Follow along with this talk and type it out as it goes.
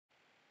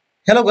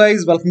Hello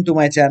guys, welcome to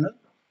my channel.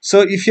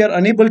 So if you are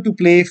unable to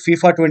play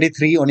FIFA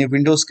 23 on your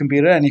Windows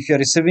computer and if you are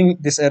receiving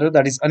this error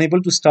that is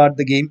unable to start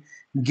the game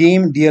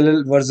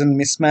DLL version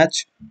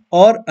mismatch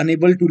or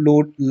unable to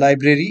load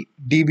library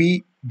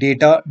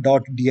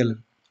dbdata.dll.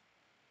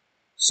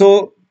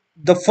 So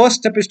the first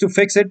step is to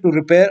fix it, to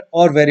repair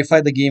or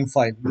verify the game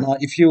file. Now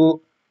if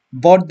you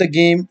bought the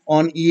game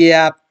on EA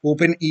app,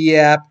 open EA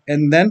app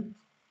and then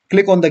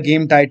click on the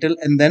game title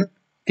and then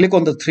click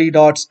on the three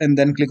dots and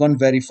then click on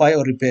verify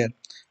or repair.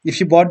 If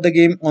you bought the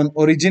game on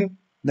Origin,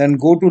 then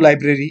go to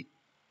library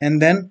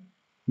and then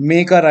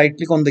make a right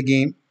click on the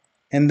game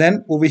and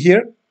then over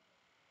here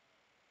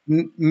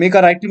make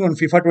a right click on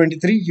FIFA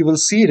 23. You will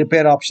see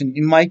repair option.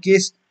 In my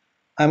case,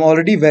 I'm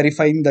already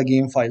verifying the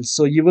game file,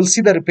 so you will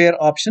see the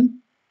repair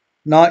option.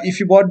 Now if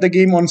you bought the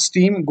game on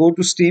Steam, go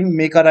to Steam,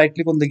 make a right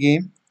click on the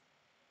game,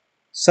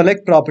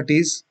 select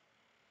properties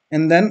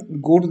and then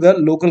go to the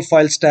local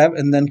files tab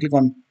and then click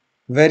on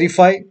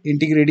verify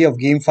integrity of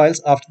game files.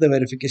 After the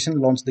verification,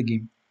 launch the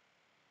game.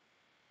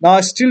 Now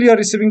still you are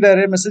receiving the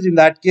error message. In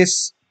that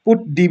case, put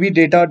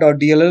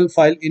dbdata.dll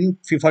file in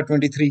FIFA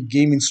 23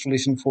 game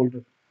installation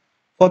folder.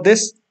 For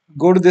this,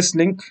 go to this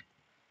link.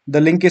 The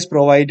link is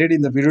provided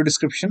in the video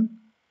description.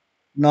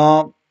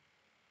 Now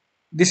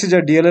this is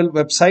a DLL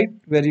website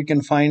where you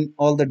can find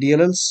all the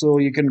DLLs. So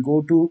you can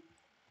go to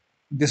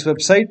this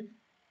website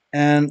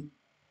and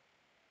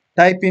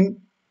type in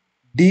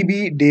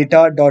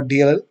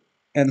dbdata.dll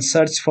and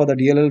search for the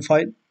DLL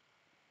file.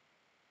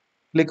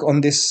 Click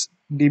on this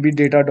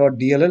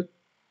dbdata.dll.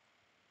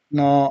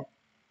 Now,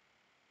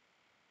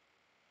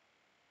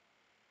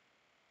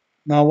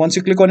 now once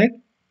you click on it,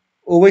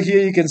 over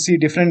here you can see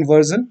different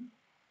version.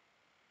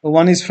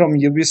 One is from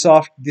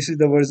Ubisoft. This is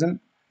the version.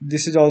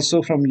 This is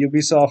also from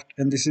Ubisoft,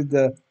 and this is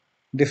the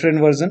different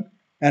version.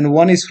 And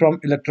one is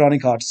from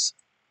Electronic Arts.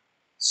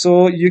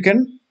 So you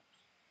can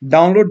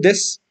download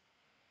this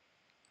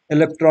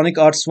Electronic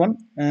Arts one,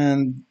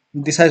 and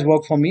this has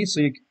worked for me.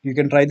 So you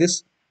can try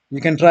this.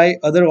 You can try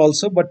other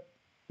also, but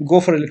go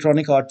for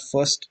Electronic Art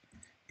first.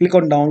 Click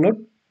on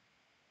download.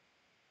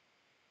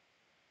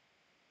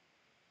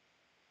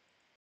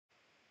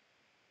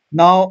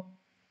 Now,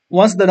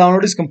 once the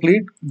download is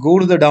complete, go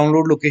to the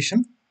download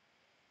location.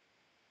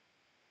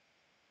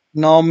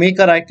 Now make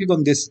a right click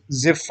on this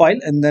zip file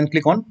and then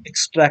click on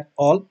extract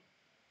all.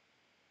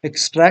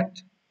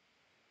 Extract.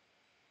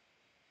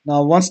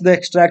 Now once the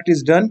extract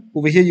is done,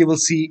 over here you will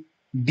see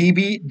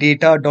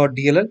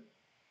dbdata.dll.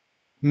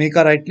 Make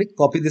a right click,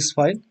 copy this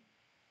file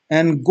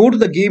and go to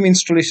the game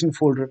installation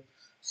folder.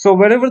 So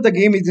wherever the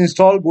game is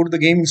installed, go to the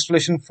game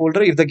installation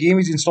folder. If the game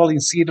is installed in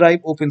C drive,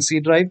 open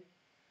C drive.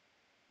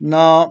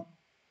 Now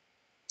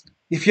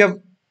if you have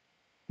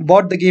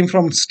bought the game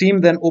from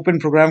Steam, then open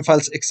program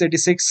files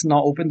x86.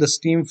 Now open the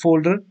Steam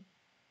folder.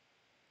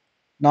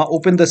 Now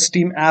open the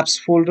Steam apps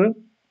folder.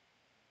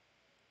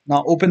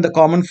 Now open the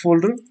common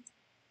folder.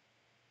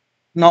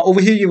 Now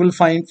over here you will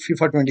find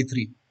FIFA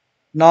 23.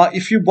 Now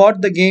if you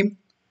bought the game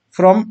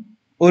from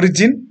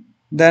Origin,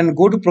 then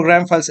go to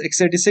program files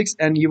x86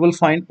 and you will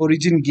find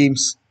Origin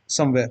games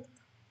somewhere.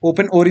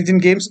 Open Origin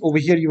games. Over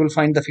here you will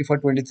find the FIFA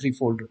 23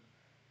 folder.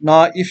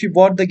 Now if you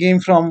bought the game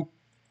from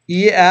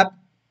EA app,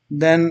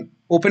 then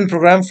open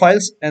program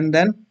files and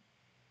then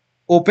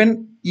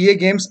open EA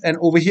games and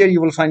over here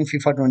you will find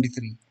FIFA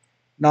 23.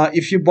 Now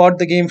if you bought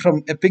the game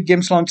from Epic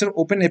Games Launcher,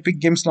 open Epic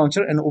Games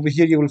Launcher and over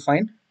here you will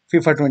find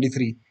FIFA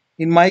 23.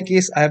 In my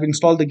case, I have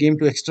installed the game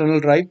to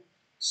external drive.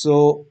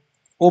 So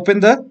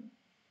open the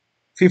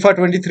FIFA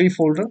 23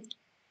 folder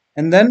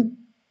and then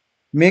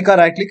make a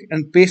right click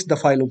and paste the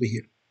file over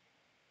here.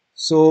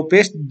 So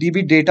paste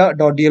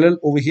dbdata.dll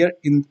over here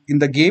in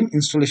the game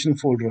installation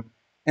folder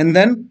and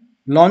then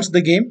launch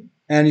the game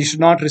and you should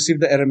not receive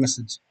the error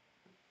message.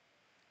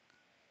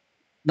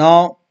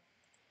 Now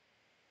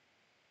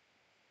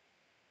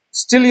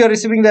still you are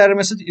receiving the error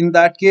message. In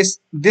that case,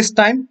 this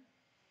time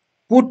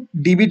put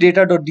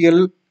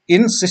dbdata.dll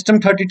in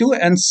system32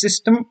 and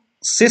system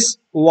sys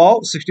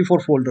wow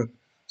 64 folder.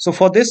 So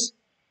for this,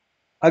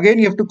 again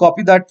you have to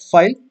copy that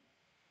file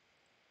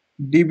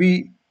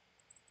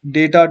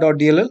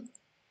dbdata.dll,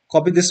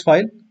 copy this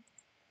file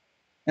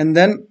and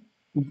then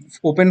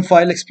open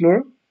file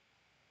explorer,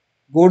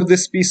 go to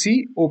this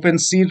PC, open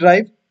C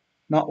drive.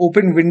 Now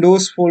open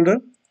Windows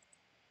folder.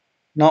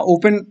 Now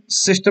open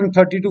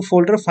system32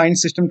 folder, find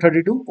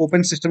system32,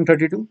 open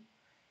system32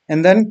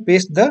 and then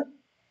paste the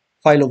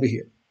file over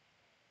here.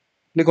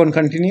 Click on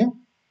continue.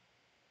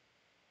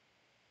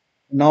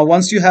 Now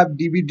once you have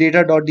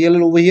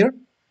dbdata.dll over here,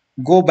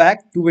 go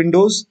back to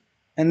Windows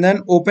and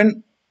then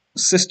open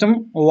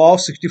system wow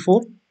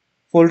 64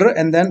 folder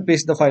and then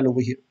paste the file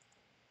over here.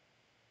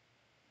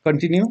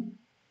 Continue.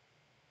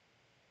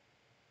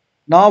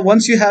 Now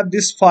once you have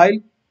this file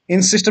in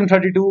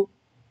system32,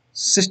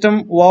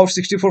 system wow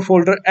 64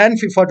 folder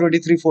and FIFA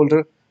 23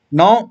 folder,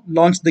 now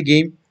launch the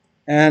game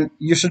and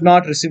you should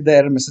not receive the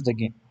error message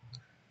again.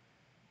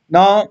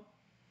 Now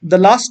the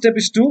last step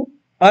is to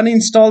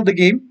uninstall the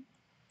game,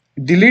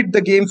 delete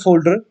the game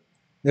folder,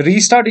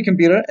 restart your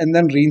computer and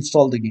then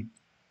reinstall the game.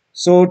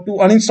 So to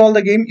uninstall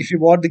the game, if you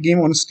bought the game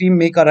on Steam,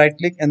 make a right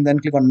click and then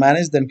click on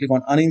manage, then click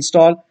on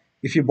uninstall.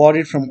 If you bought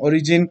it from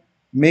Origin,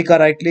 make a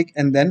right click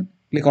and then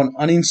click on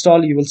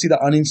uninstall. You will see the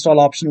uninstall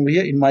option over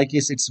here. In my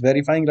case, it's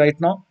verifying right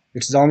now.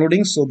 It's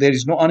downloading, so there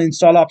is no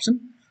uninstall option.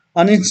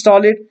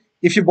 Uninstall it.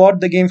 If you bought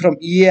the game from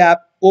EA app,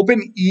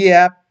 open EA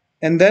app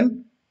and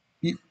then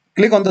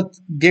click on the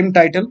game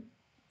title.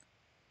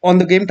 On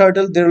the game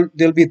title,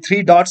 there'll be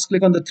three dots.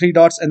 Click on the three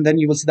dots and then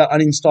you will see the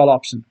uninstall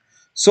option.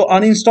 So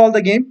uninstall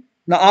the game.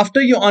 Now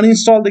after you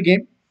uninstall the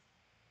game,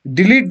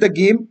 delete the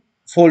game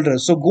folder.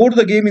 So go to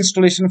the game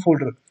installation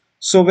folder.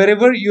 So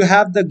wherever you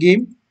have the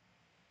game,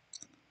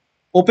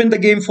 open the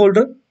game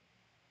folder,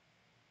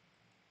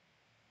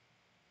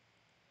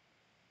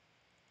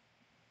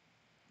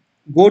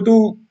 go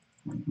to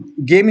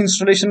game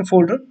installation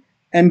folder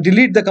and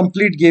delete the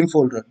complete game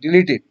folder.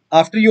 Delete it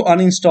after you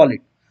uninstall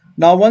it.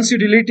 Now once you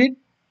delete it,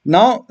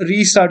 now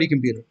restart your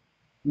computer.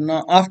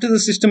 Now after the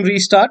system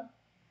restart,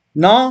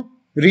 now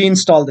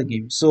reinstall the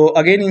game. So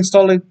again,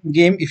 install a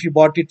game. If you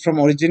bought it from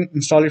Origin,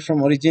 install it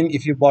from Origin.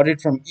 If you bought it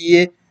from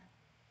EA,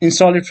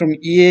 install it from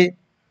EA,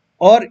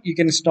 or you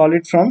can install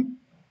it from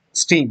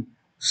Steam.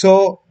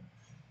 So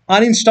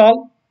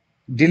uninstall,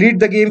 delete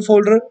the game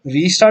folder,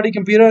 restart your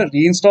computer,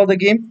 reinstall the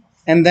game,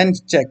 and then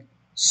check.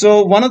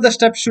 So one of the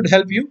steps should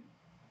help you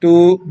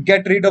to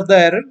get rid of the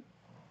error.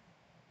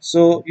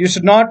 So you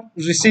should not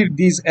receive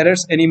these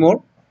errors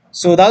anymore.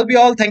 So that'll be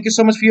all. Thank you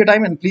so much for your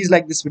time, and please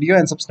like this video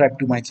and subscribe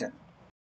to my channel.